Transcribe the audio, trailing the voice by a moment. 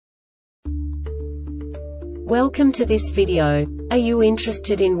Welcome to this video. Are you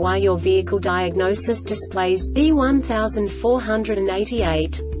interested in why your vehicle diagnosis displays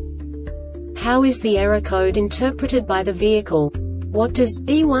B1488? How is the error code interpreted by the vehicle? What does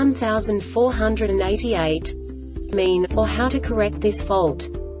B1488 mean, or how to correct this fault?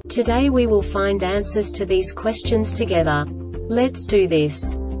 Today we will find answers to these questions together. Let's do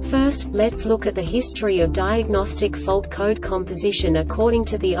this. First, let's look at the history of diagnostic fault code composition according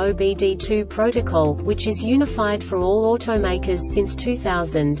to the OBD2 protocol, which is unified for all automakers since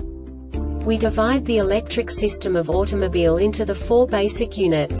 2000. We divide the electric system of automobile into the four basic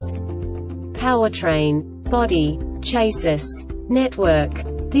units: powertrain, body, chassis, network.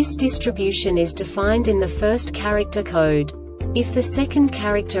 This distribution is defined in the first character code. If the second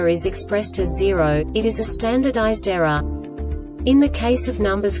character is expressed as 0, it is a standardized error. In the case of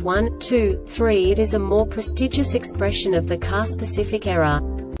numbers 1, 2, 3, it is a more prestigious expression of the car-specific error.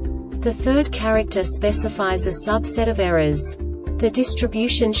 The third character specifies a subset of errors. The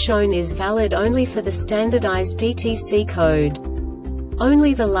distribution shown is valid only for the standardized DTC code.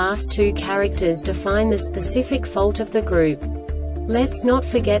 Only the last two characters define the specific fault of the group. Let's not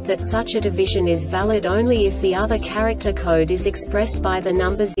forget that such a division is valid only if the other character code is expressed by the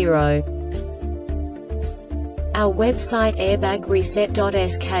number 0. Our website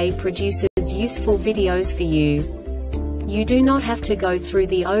airbagreset.sk produces useful videos for you. You do not have to go through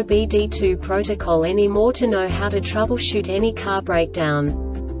the OBD2 protocol anymore to know how to troubleshoot any car breakdown.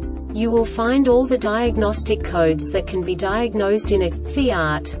 You will find all the diagnostic codes that can be diagnosed in a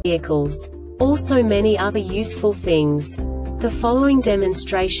Fiat vehicles. Also many other useful things. The following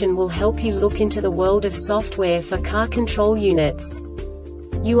demonstration will help you look into the world of software for car control units.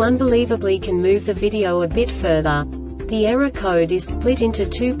 You unbelievably can move the video a bit further. The error code is split into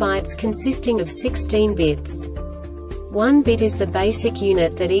 2 bytes consisting of 16 bits. 1 bit is the basic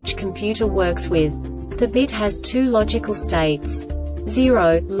unit that each computer works with. The bit has 2 logical states: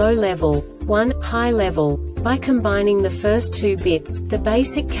 0, low level, 1, high level. By combining the first 2 bits, the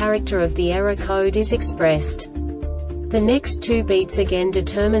basic character of the error code is expressed. The next 2 beats again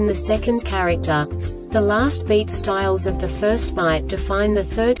determine the second character. The last beat styles of the first byte define the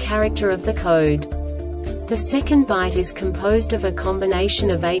third character of the code. The second byte is composed of a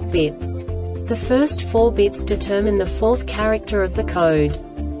combination of 8 bits. The first 4 bits determine the fourth character of the code.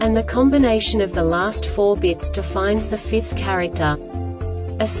 And the combination of the last 4 bits defines the fifth character.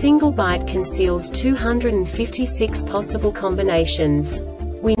 A single byte conceals 256 possible combinations.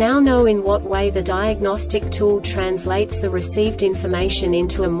 We now know in what way the diagnostic tool translates the received information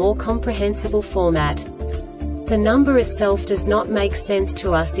into a more comprehensible format. The number itself does not make sense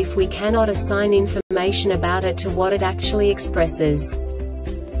to us if we cannot assign information about it to what it actually expresses.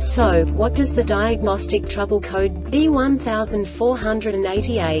 So, what does the Diagnostic Trouble Code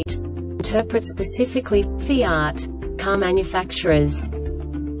B1488 interpret specifically for Fiat car manufacturers?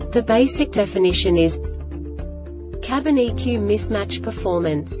 The basic definition is Cabin EQ mismatch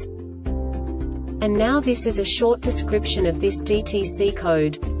performance. And now this is a short description of this DTC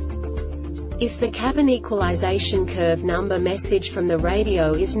code. If the cabin equalization curve number message from the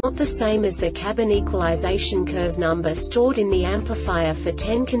radio is not the same as the cabin equalization curve number stored in the amplifier for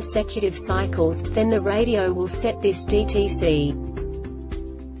 10 consecutive cycles, then the radio will set this DTC.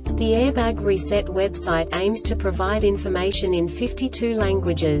 The Airbag Reset website aims to provide information in 52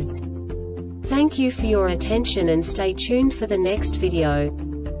 languages. Thank you for your attention and stay tuned for the next video.